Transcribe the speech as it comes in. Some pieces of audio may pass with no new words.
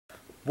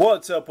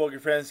What's up,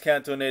 Poke friends?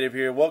 Kanto Native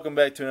here. Welcome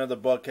back to another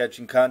bug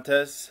catching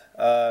contest.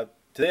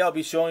 Today I'll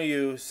be showing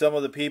you some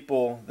of the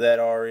people that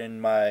are in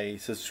my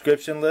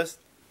subscription list.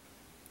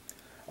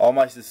 All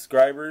my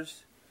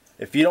subscribers.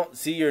 If you don't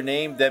see your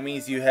name, that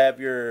means you have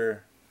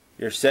your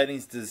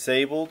settings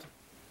disabled,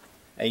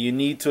 and you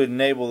need to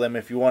enable them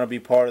if you want to be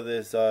part of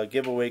this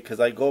giveaway, because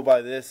I go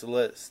by this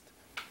list.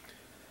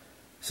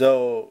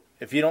 So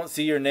if you don't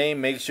see your name,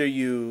 make sure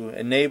you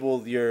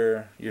enable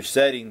your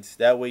settings.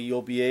 That way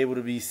you'll be able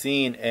to be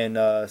seen in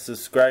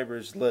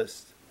subscribers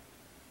list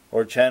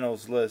or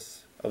channels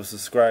list of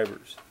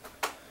subscribers.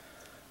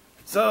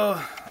 So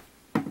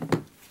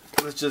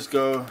let's just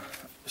go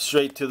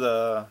straight to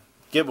the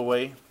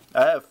giveaway.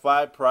 I have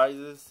 5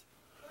 prizes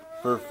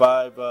for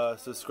 5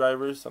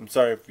 subscribers. I'm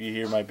sorry if you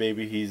hear my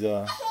baby. He's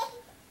being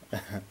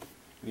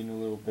a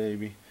little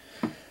baby.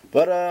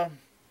 But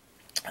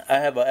I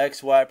have a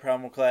XY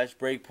Primal Clash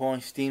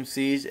Breakpoint Steam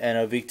Siege and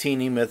a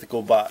Victini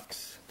Mythical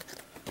Box.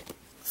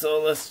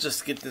 So let's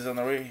just get this on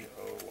the way.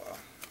 Oh wow.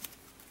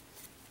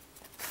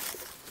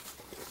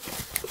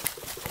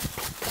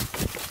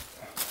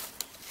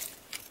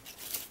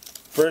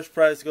 First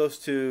prize goes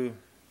to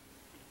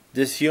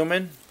this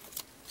human.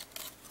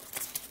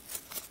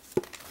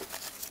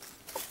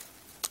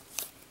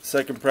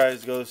 Second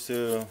prize goes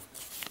to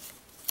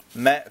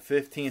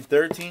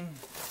Matt1513.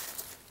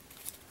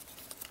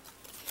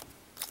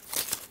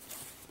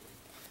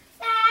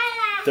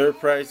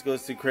 Third prize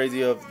goes to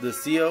Crazy of the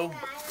CO.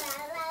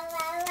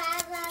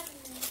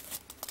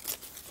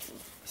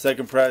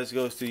 Second prize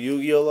goes to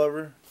Yu-Gi-Oh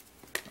Lover.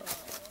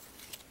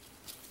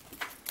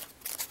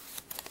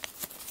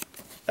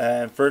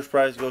 And first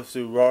prize goes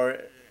to Raw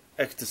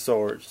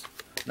Ectosaurs.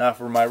 Now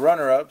for my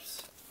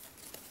runner-ups,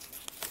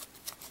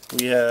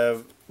 we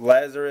have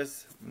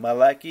Lazarus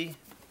Malaki,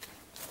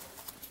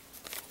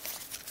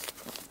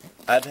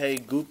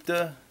 Abhay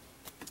Gupta,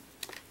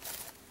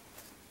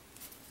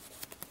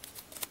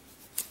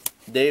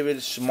 David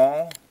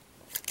Schmal,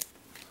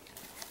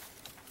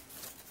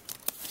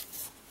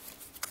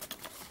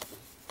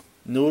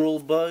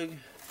 Noodlebug,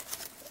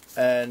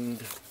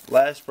 and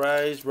last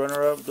prize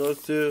runner-up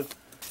goes to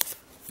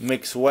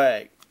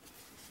McSwag.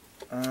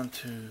 1,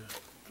 2,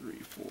 3,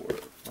 4,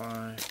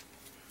 5,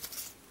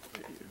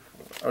 8,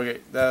 4. Okay,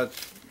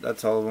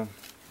 that's all of them.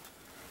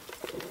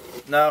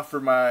 Now for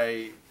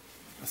my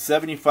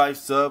 75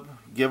 sub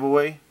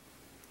giveaway.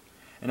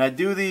 And I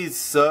do these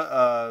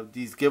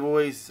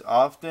giveaways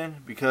often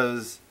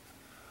because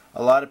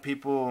a lot of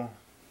people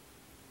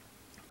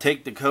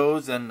take the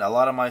codes, and a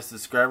lot of my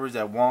subscribers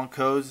that want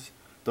codes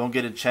don't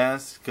get a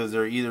chance because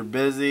they're either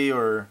busy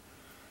or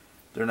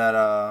they're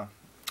not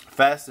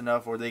fast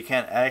enough, or they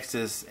can't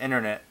access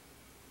internet.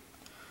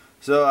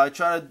 So I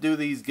try to do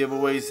these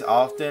giveaways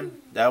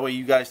often. That way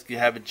you guys can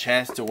have a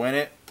chance to win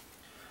it.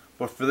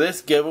 But for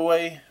this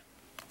giveaway,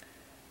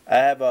 I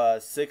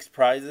have 6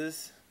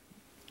 prizes.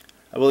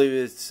 I believe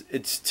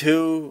it's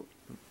 2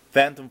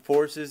 Phantom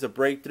Forces, a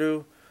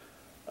Breakthrough,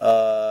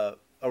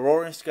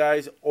 Auroran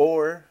Skies,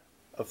 or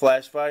a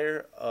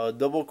Flashfire, a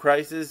Double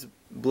Crisis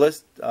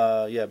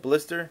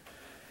Blister,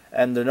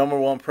 and the number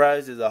 1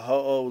 prize is a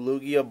Ho-Oh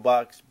Lugia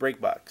box break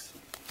box.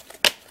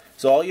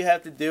 So all you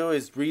have to do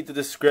is read the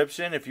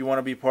description if you want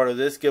to be part of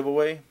this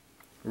giveaway.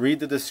 Read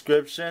the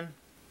description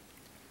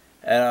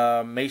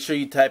and make sure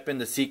you type in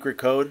the secret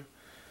code.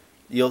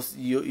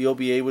 You'll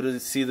be able to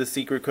see the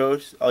secret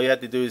codes. All you have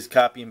to do is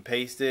copy and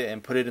paste it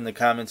and put it in the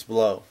comments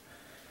below.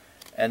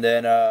 And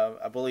then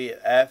I believe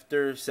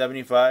after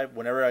 75,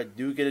 whenever I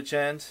do get a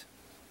chance,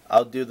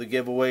 I'll do the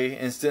giveaway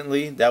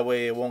instantly. That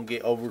way it won't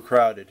get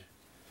overcrowded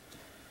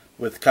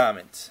with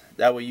comments.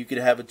 That way you could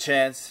have a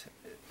chance.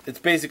 It's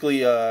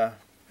basically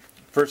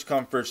first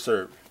come, first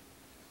serve.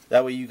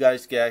 That way you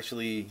guys can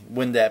actually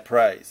win that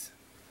prize.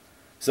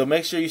 So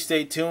make sure you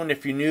stay tuned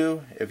if you're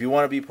new. If you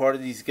want to be part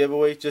of these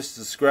giveaways, just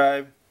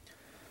subscribe.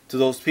 To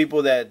those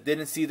people that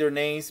didn't see their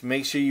names,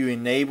 make sure you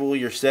enable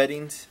your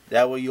settings.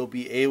 That way you'll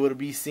be able to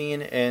be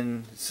seen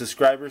in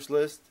subscribers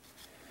list.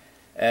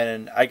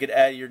 And I could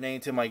add your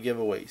name to my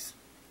giveaways.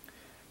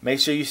 Make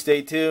sure you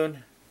stay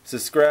tuned,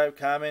 subscribe,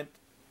 comment,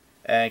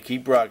 and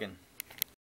keep rocking.